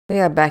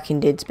Yeah, back in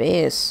Dead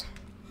Space.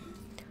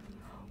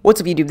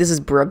 What's up, YouTube? This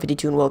is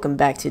Brub52 and welcome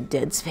back to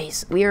Dead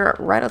Space. We are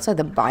right outside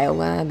the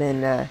biolab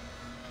and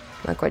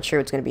not quite sure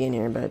what's going to be in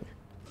here, but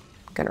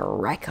I'm going to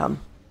wreck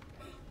them.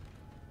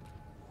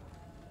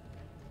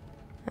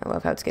 I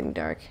love how it's getting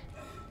dark.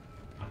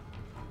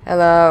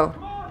 Hello?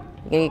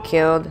 You gonna get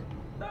killed?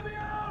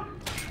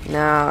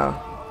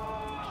 No.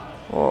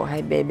 Oh,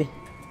 hey, baby.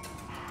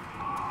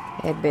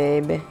 Hey,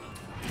 baby.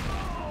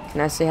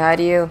 Can I say hi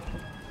to you?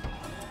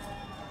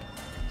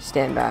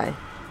 Stand by.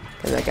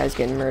 Because that guy's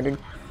getting murdered.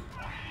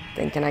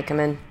 Then can I come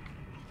in?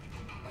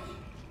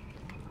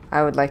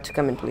 I would like to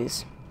come in,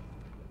 please.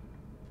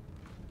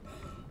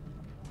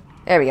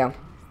 There we go.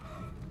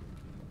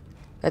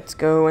 Let's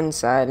go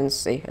inside and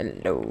say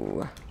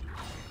hello.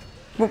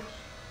 Whoop.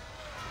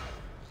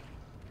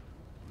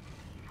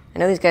 I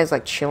know these guys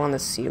like chill on the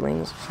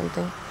ceilings or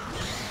something.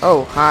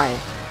 Oh, hi.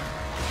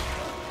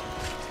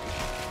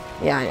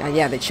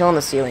 Yeah, they chill on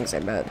the ceilings, I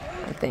bet.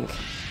 I think.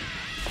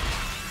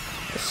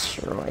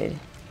 Destroyed.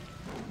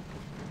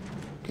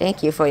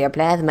 Thank you for your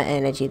plasma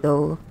energy,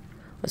 though.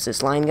 What's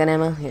this, line gun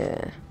ammo?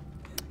 Yeah.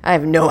 I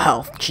have no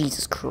health.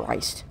 Jesus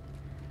Christ.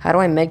 How do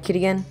I medkit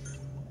again?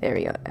 There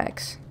we go.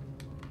 X.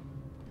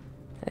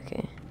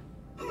 Okay.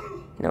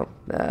 Nope.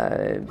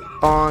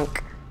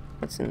 Bonk.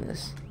 What's in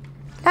this?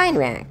 Line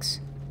racks.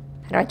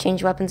 How do I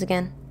change weapons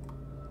again?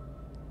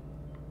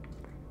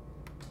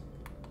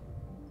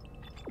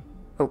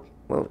 Oh,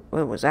 whoa,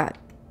 what was that?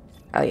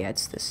 Oh yeah,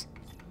 it's this.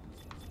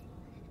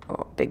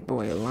 Oh, big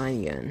boy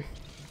line gun.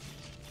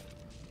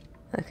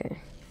 Okay.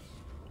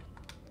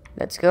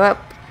 Let's go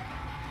up.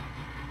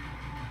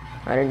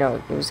 I don't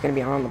know. It was gonna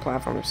be on the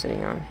platform I'm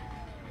sitting on.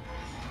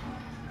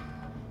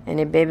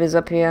 Any babies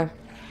up here?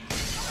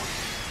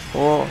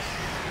 Oh.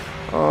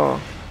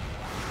 Oh.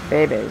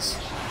 Babies.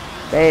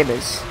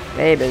 Babies.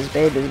 Babies.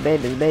 Babies.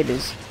 Babies.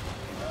 Babies.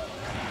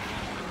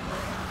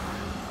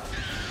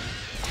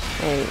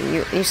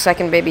 Hey, you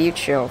second baby, you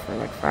chill for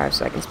like 5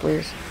 seconds,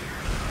 please.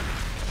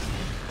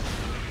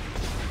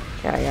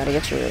 Yeah, I gotta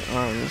get your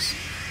arms.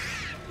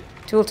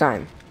 Tool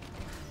time.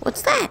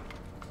 What's that?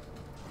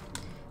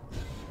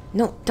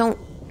 No, don't.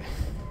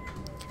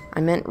 I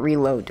meant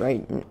reload.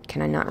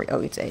 Can I not oh,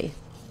 it's A.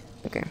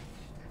 Okay.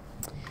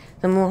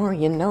 The more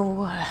you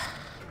know.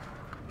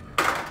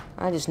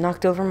 I just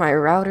knocked over my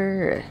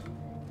router.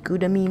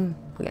 Gouda meme.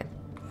 Okay.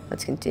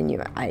 Let's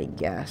continue, I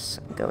guess.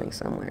 I'm going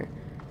somewhere.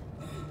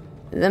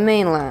 The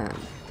main lab.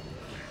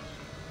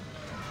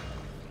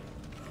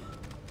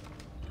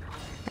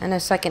 And a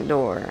second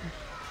door.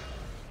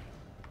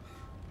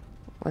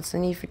 What's the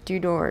need for 2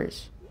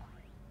 doors?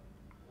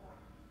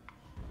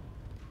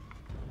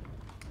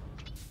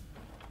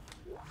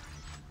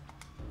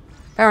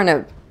 Power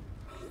node.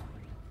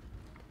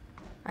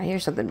 I hear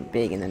something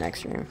big in the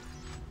next room.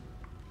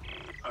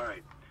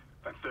 Alright.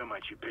 That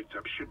thermite you picked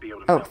up should be able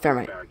to oh, melt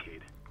thermite. the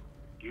barricade.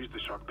 Use the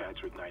shock pad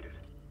to ignite it.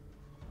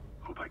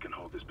 Hope I can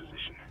hold this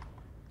position.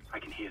 I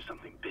can hear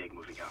something big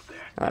moving out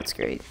there. Oh, that's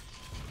great.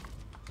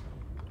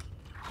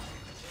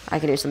 I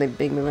can hear something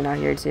big moving out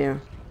here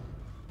too.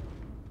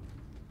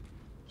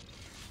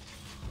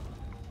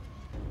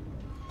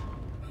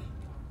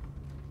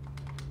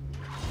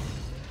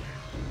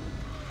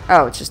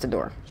 Oh, it's just a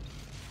door.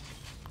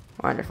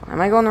 Wonderful.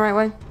 Am I going the right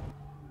way?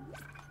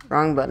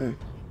 Wrong button.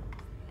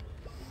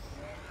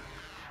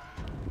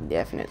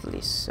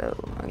 Definitely so.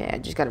 Okay, I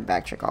just gotta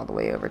backtrack all the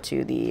way over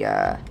to the,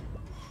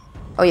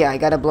 oh yeah, I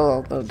gotta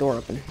blow the door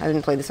open. I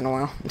didn't play this in a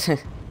while.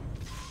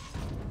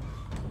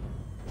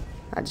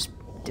 I just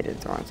did it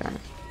at the wrong time.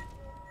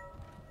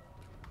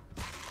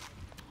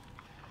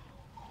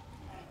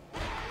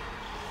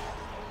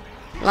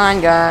 Line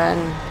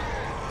gun.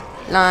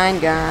 Line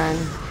gun.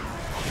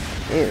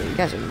 Ew, you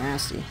guys are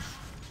nasty.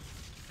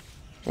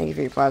 Thank you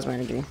for your plasma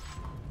energy.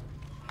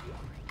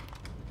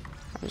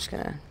 I'm just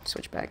gonna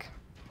switch back.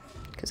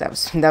 Because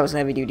that was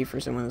heavy duty for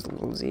someone who's a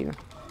little Z.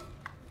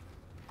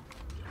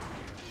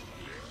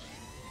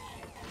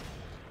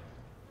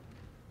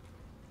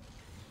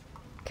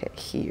 Okay,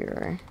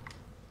 here.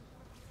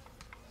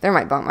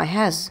 Thermite bomb. I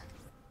has.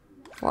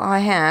 Well, I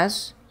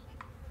has.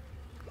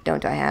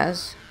 Don't I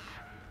has?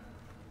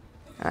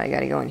 I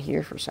gotta go in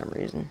here for some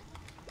reason.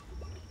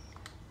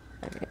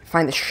 Okay.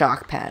 Find the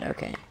shock pad.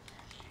 Okay.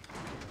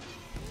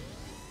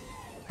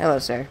 Hello,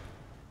 sir.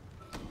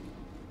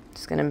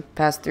 Just gonna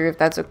pass through if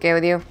that's okay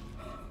with you.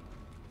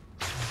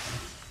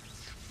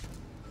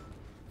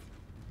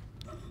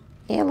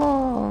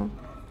 Hello.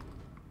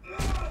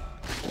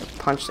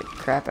 Punch the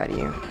crap out of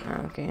you.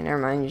 Oh, okay, never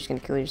mind. You're just gonna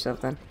kill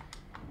yourself then.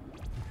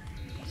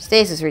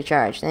 Stasis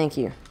recharge. Thank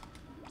you.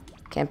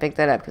 Can't pick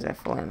that up because I have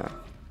full ammo.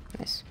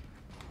 Nice.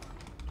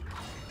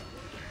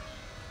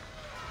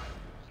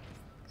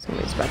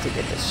 Somebody's about to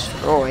get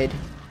destroyed.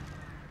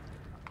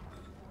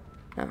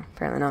 No,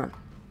 apparently not.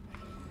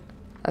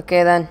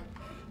 Okay then.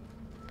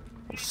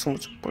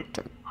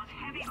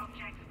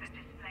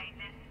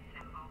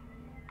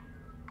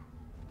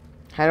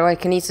 How do I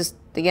kinesis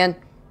again?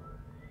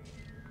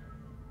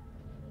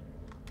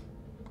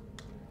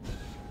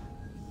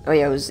 Oh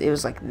yeah, it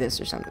was like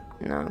this or something.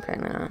 No,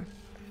 apparently not.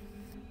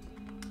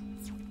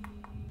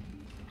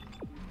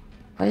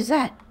 What is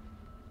that?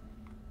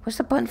 What's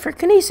the button for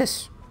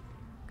kinesis?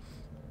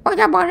 What's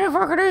the button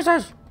for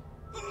kinesis?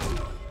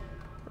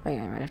 Oh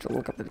yeah, I might have to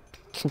look up the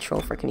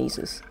control for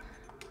kinesis.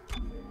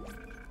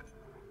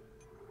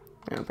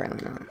 No,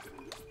 apparently not.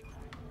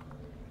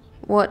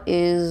 What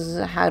is...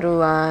 How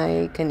do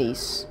I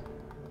kinese?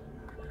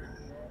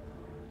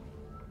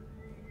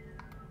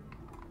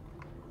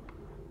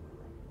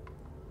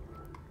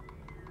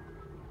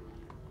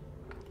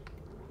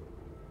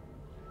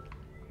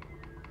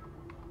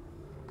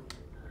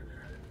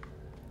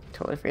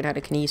 Totally forget how to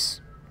kinese.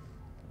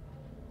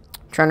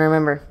 I'm trying to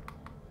remember.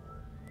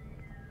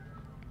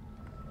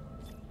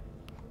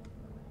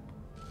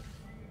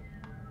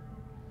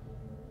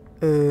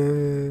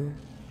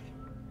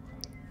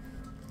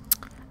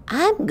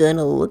 I'm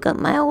gonna look up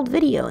my old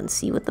video and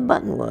see what the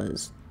button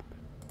was.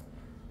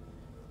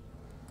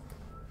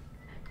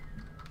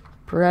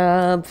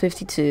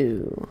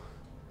 Prob52.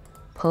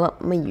 Pull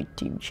up my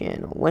YouTube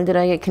channel. When did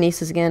I get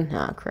kinesis again?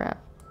 Ah,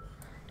 crap.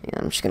 Yeah,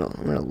 I'm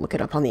gonna look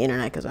it up on the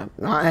internet because I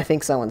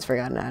think someone's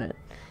forgotten how to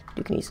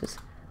do kinesis.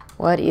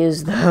 What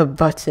is the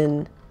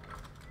button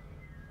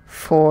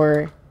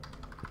for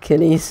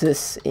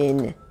kinesis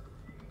in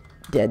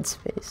Dead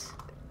Space?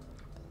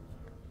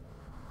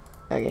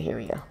 Okay, here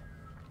we go.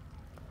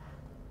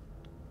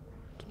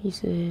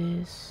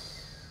 Kinesis.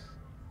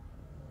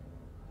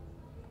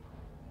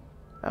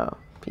 Oh,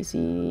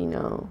 PC,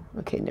 no.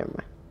 Okay, never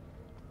mind.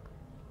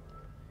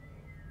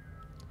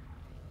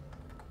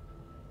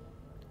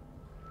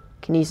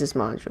 Kinesis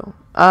module.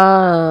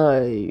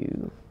 I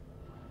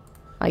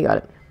got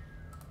it.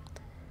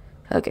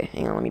 Okay,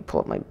 hang on, let me pull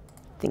up my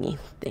thingy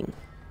thing.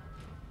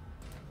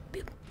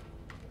 Boop.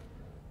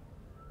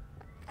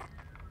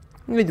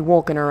 I'm just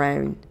walking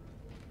around.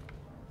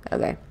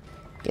 Okay,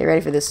 get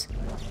ready for this.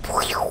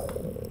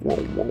 Whoa,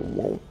 whoa,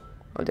 whoa.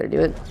 Oh, did I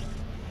do it?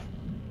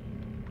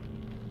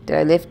 Did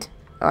I lift?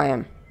 Oh, I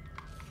am.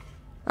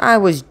 I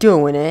was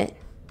doing it.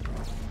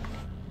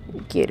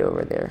 Get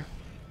over there.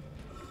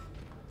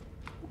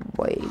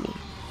 Wait.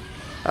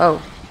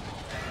 Oh.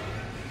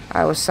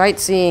 I was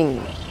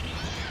sightseeing.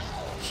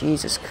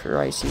 Jesus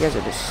Christ, you guys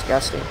are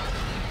disgusting.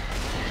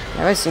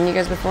 Have I seen you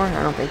guys before?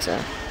 I don't think so.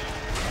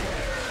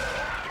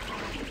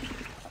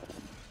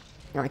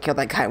 No, I killed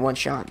that guy in one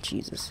shot.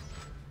 Jesus.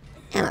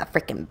 I'm a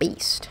freaking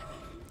beast.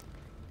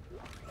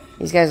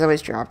 These guys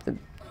always drop the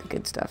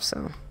good stuff,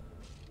 so...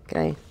 Can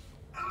I...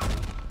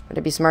 Would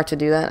it be smart to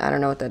do that? I don't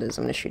know what that is.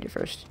 I'm gonna shoot it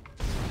first.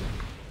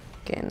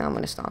 Okay, now I'm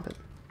gonna stop it.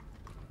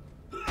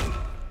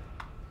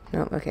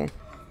 Nope, okay.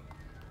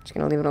 Just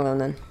gonna leave it alone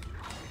then.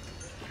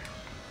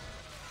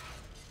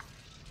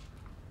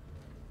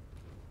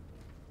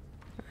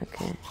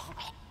 Okay.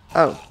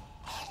 Oh.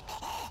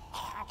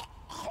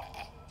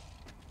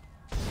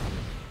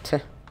 Tuh.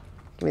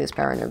 Give me this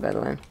power node, by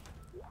the way.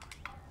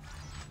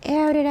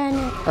 How did I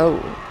know? Oh.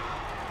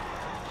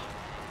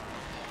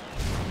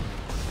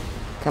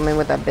 Come in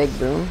with that big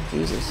boom.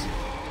 Jesus.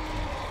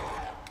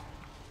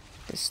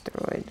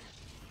 Destroyed.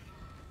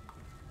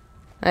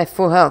 I have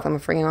full health. I'm a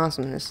freaking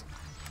awesomeness.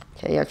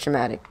 Okay, yeah,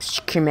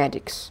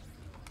 schematics.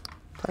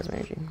 Plasma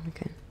energy.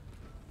 Okay.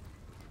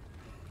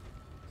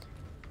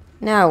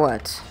 Now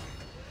what?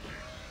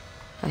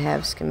 I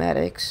have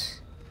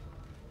schematics.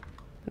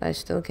 But I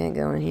still can't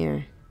go in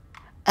here.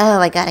 Oh,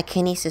 I gotta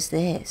kinesis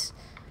this.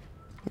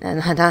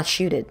 Not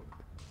shoot it.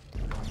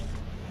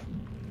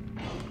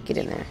 Get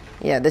in there.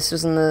 Yeah, this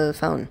was in the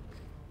phone.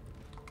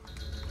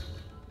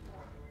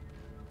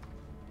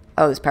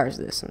 Oh, this powers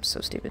this. I'm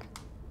so stupid.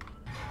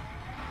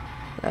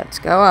 Let's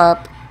go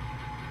up.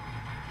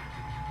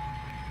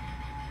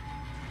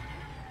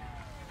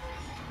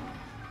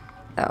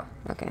 Oh,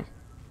 okay.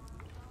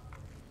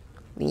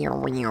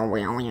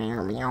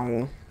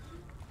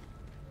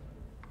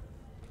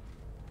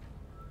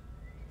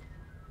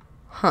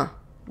 Huh,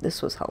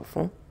 this was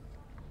helpful.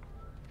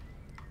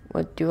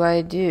 What do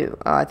I do?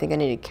 Oh, I think I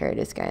need to carry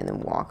this guy and then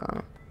walk on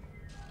him.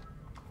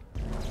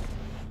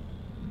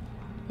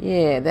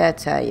 Yeah,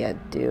 that's how you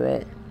do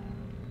it.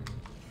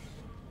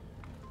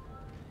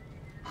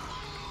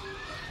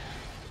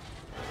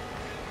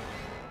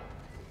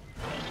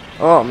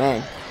 Oh,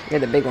 man. You're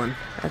the big one.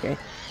 Okay.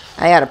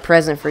 I got a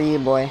present for you,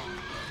 boy.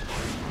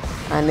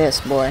 I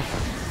missed, boy.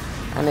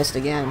 I missed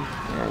again.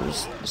 Yeah, I'm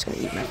just gonna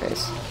eat my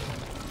face.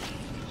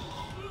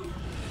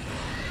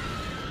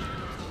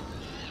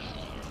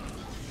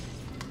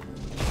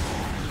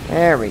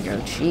 There we go.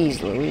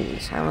 Jeez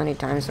Louise. How many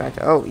times do I have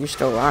to... Oh, you're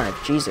still alive.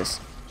 Jesus.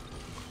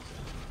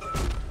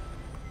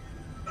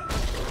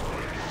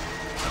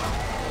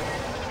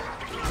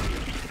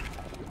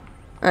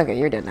 Okay,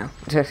 you're dead now.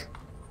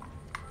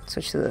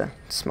 Switch to the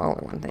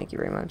smaller one. Thank you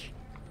very much.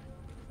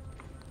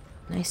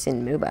 Nice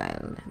and mobile. I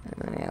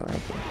like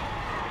it.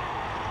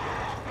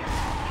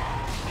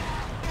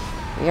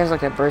 You guys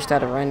look like burst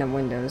out of random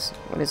windows.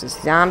 What is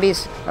this?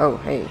 Zombies? Oh,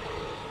 hey.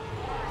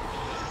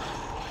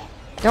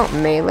 Don't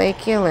melee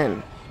kill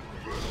him.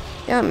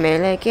 Don't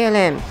melee kill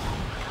him.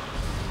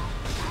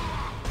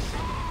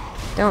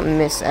 Don't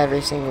miss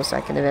every single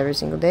second of every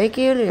single day.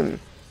 Kill him.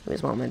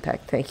 Lose one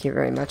impact. Thank you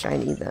very much. I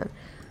need that.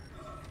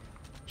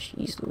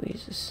 Jeez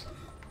Louises.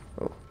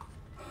 Oh.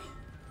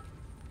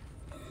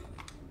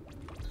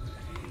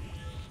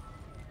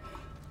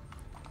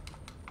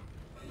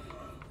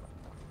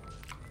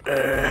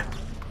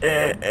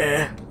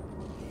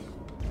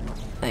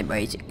 My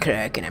body's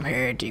crack and I'm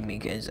hurting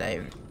because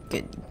I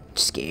get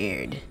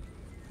scared.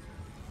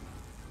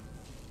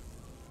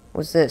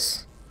 What's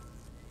this?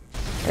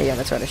 Oh yeah,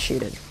 that's what I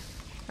shooted.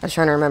 I was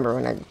trying to remember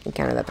when I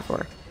encountered that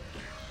before.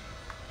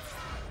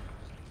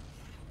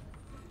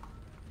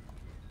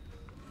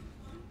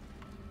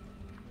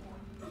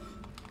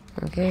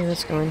 Okay,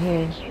 let's go in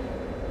here.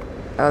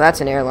 Oh,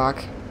 that's an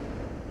airlock.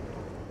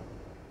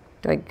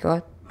 Do I go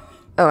out?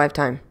 Oh, I have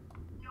time.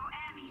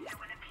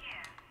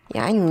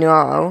 Yeah, I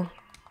know.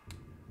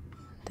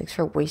 Thanks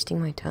for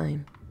wasting my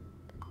time.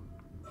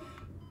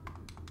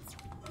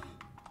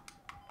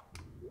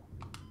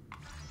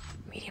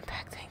 Medium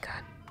pack, thank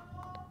God.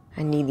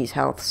 I need these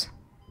healths.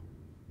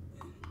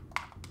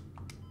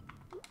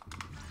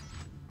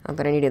 Not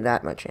that I needed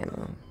that much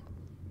ammo.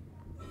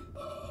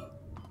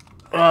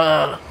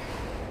 Ugh.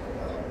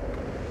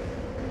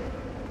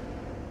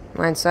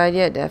 Am I inside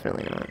yet?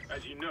 Definitely not.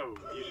 As you know,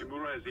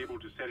 Ishimura is able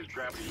to set his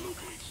gravity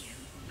locally.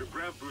 Your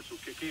grav boots will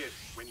kick in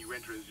when you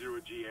enter a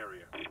zero-G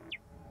area.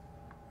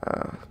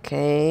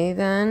 Okay,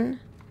 then.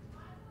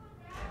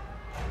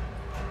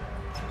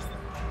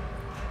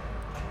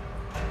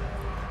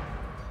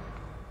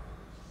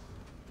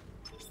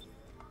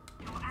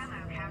 Your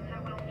ammo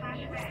counter will flash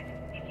red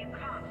if you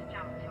can't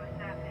jump to a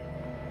surface.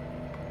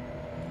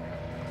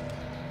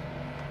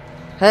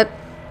 Hup.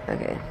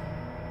 Okay.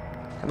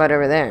 How about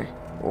over there?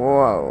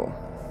 Whoa.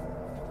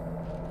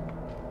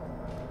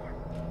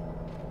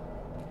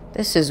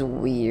 This is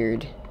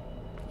weird.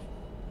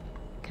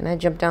 Can I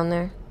jump down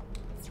there?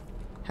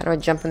 How do I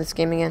jump in this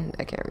game again?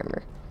 I can't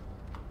remember.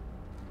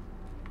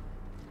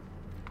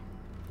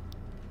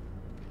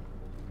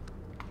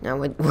 Now,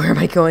 where am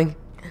I going?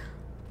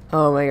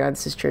 Oh my god,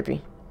 this is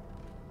trippy.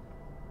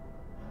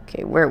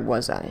 Okay, where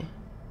was I?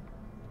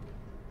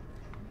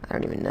 I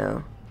don't even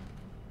know.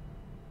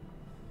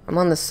 I'm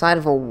on the side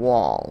of a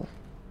wall.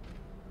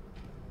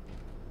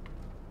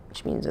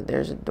 Which means that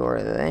there's a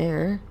door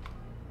there.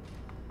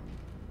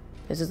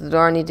 Is this the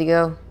door I need to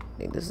go? I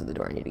think this is the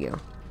door I need to go.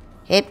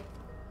 Hip.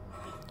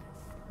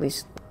 At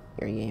least,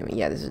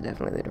 yeah, this is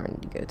definitely the door I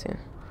need to go to.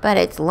 But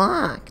it's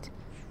locked.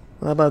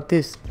 Well, how about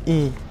this?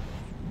 Get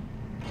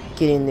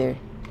in there.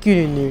 Get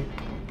in there.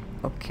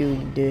 I'll kill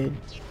you dead.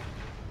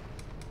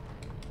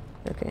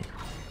 Okay.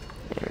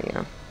 There we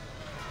go.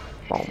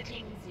 Boom.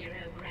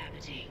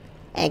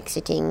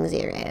 Exiting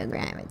zero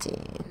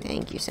gravity.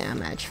 Thank you so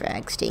much for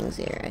exiting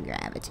zero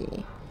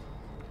gravity.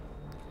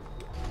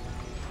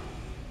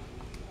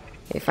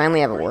 They finally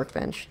have a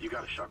workbench. You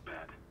got a shock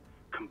pad.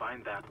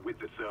 Combine that with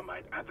the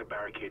thermite at the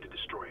barricade to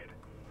destroy it.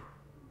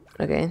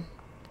 Okay.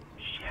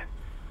 Shit.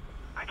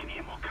 I can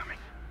hear more coming.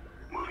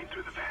 Moving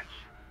through the vents.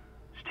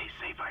 Stay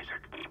safe,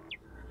 Isaac.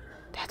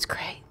 That's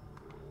great.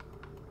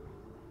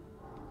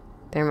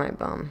 They're my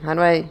bum. How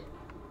do I...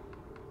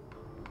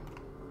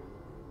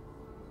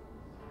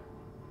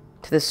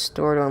 To the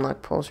store to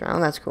unlock pulse round.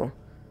 Oh, that's cool.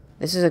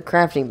 This is a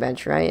crafting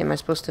bench, right? Am I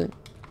supposed to...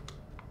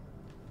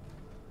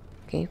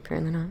 Okay,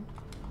 apparently not.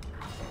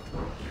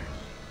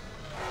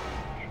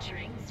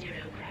 Entering zero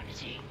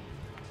gravity.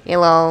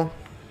 Hello,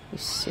 you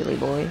silly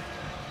boy.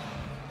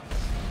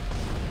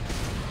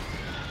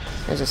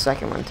 There's a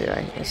second one too.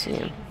 I see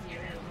him.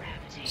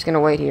 Just gonna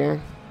wait here.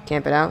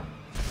 Camp it out.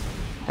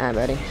 Ah,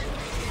 buddy.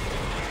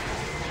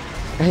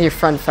 Your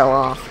friend fell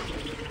off.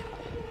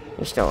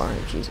 You're still on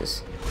it,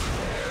 Jesus.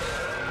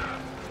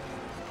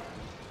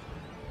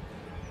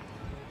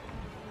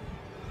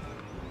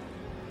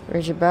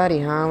 Where's your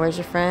buddy, huh? Where's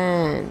your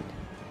friend?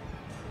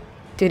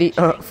 Did he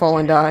fall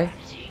and die?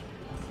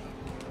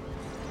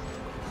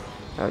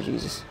 Oh,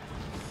 Jesus.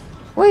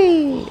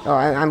 Whee! Oh,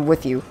 I'm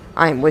with you.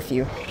 I am with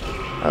you.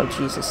 Oh,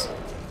 Jesus.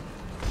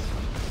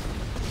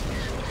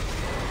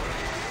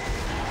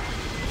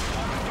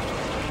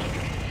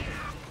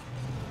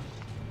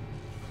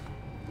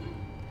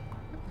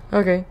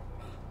 Okay.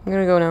 I'm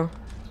gonna go now.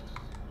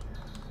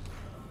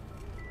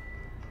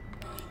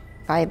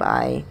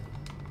 Bye-bye.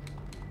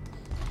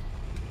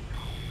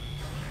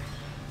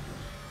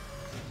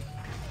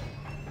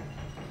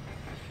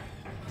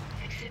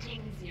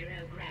 Exiting zero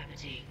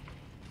gravity.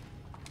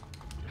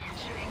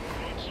 Entering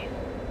vacuum.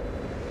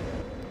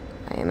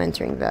 I am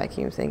entering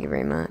vacuum, thank you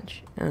very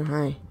much. Oh,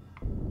 hi.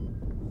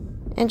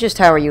 And just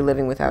how are you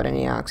living without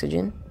any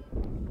oxygen?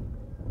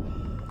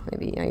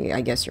 Maybe,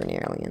 I guess you're an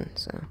alien,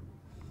 so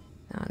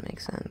that would make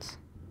sense.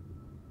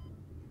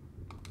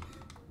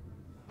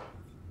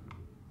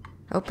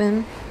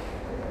 Open.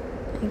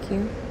 Thank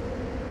you.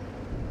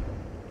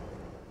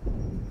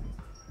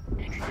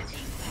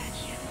 Exiting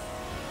vacuum.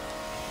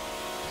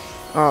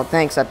 Oh,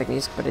 thanks, Epic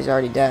Music, but he's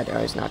already dead. Oh,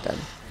 he's not dead.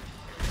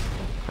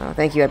 Oh,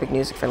 thank you, Epic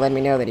Music, for letting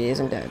me know that he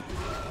isn't dead.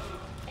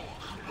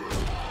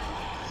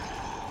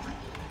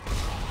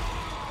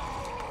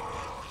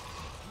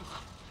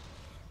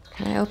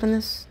 Can I open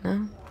this?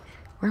 No?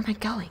 Where am I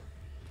going?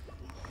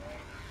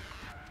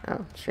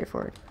 Oh,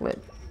 straightforward.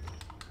 Lid.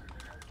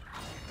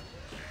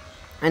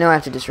 I know I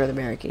have to destroy the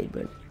barricade,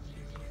 but...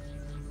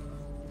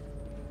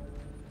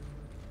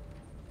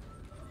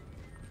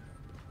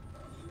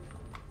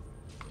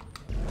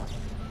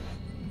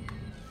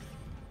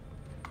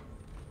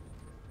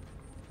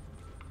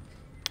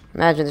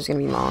 Imagine there's gonna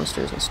be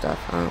monsters and stuff.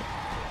 I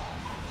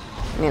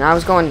mean, I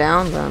was going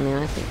down, but I mean,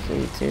 I can kill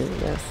you too, I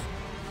guess.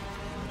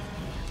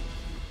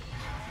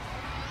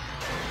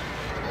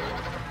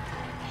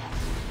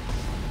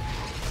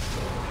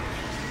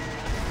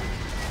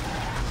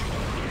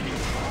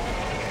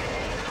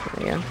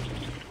 There you go.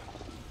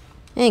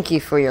 Thank you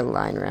for your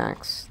line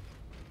racks.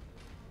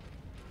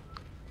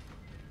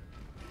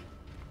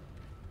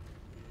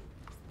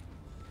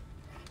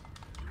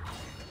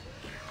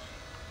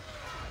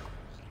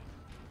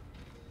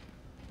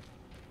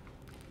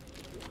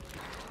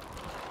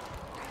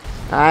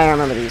 I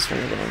remember these from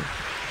the beginning.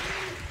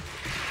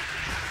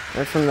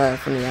 They're from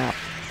the app.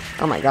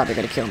 Oh my god, they're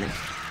gonna kill me.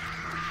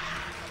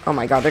 Oh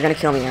my god, they're gonna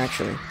kill me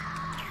actually.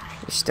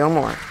 There's still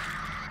more.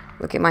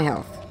 Look at my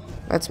health.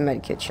 Let's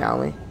medkit, shall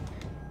we?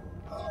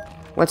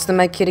 What's the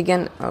medkit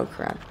again? Oh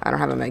crap. I don't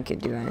have a medkit,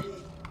 do I?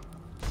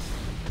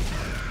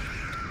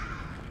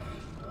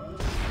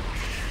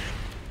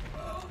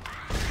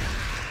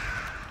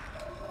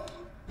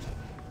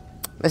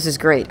 This is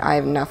great. I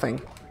have nothing.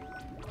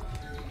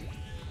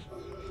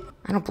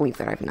 I don't believe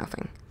that I have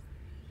nothing.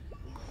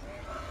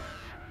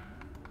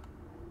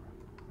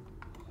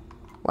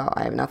 Wow,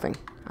 I have nothing.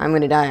 I'm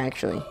gonna die,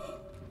 actually.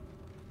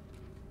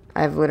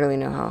 I have literally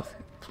no health.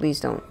 Please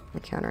don't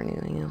encounter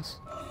anything else.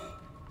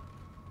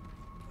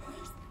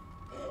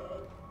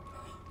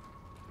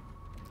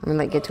 I'm gonna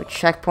like get to a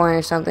checkpoint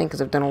or something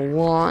because I've done a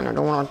lot and I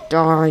don't want to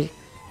die.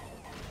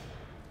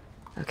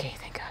 Okay,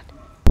 thank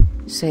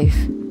God. Save.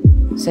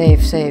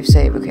 Save, save,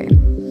 save. Okay.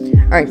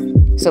 Alright.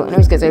 So,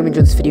 anyways, guys, I hope you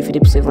enjoyed this video. If you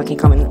did, please leave a like and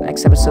comment. In the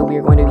next episode, we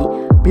are going to be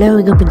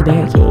blowing open the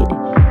barricade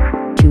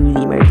to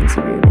the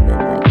emergency room and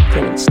then like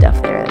getting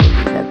stuff there.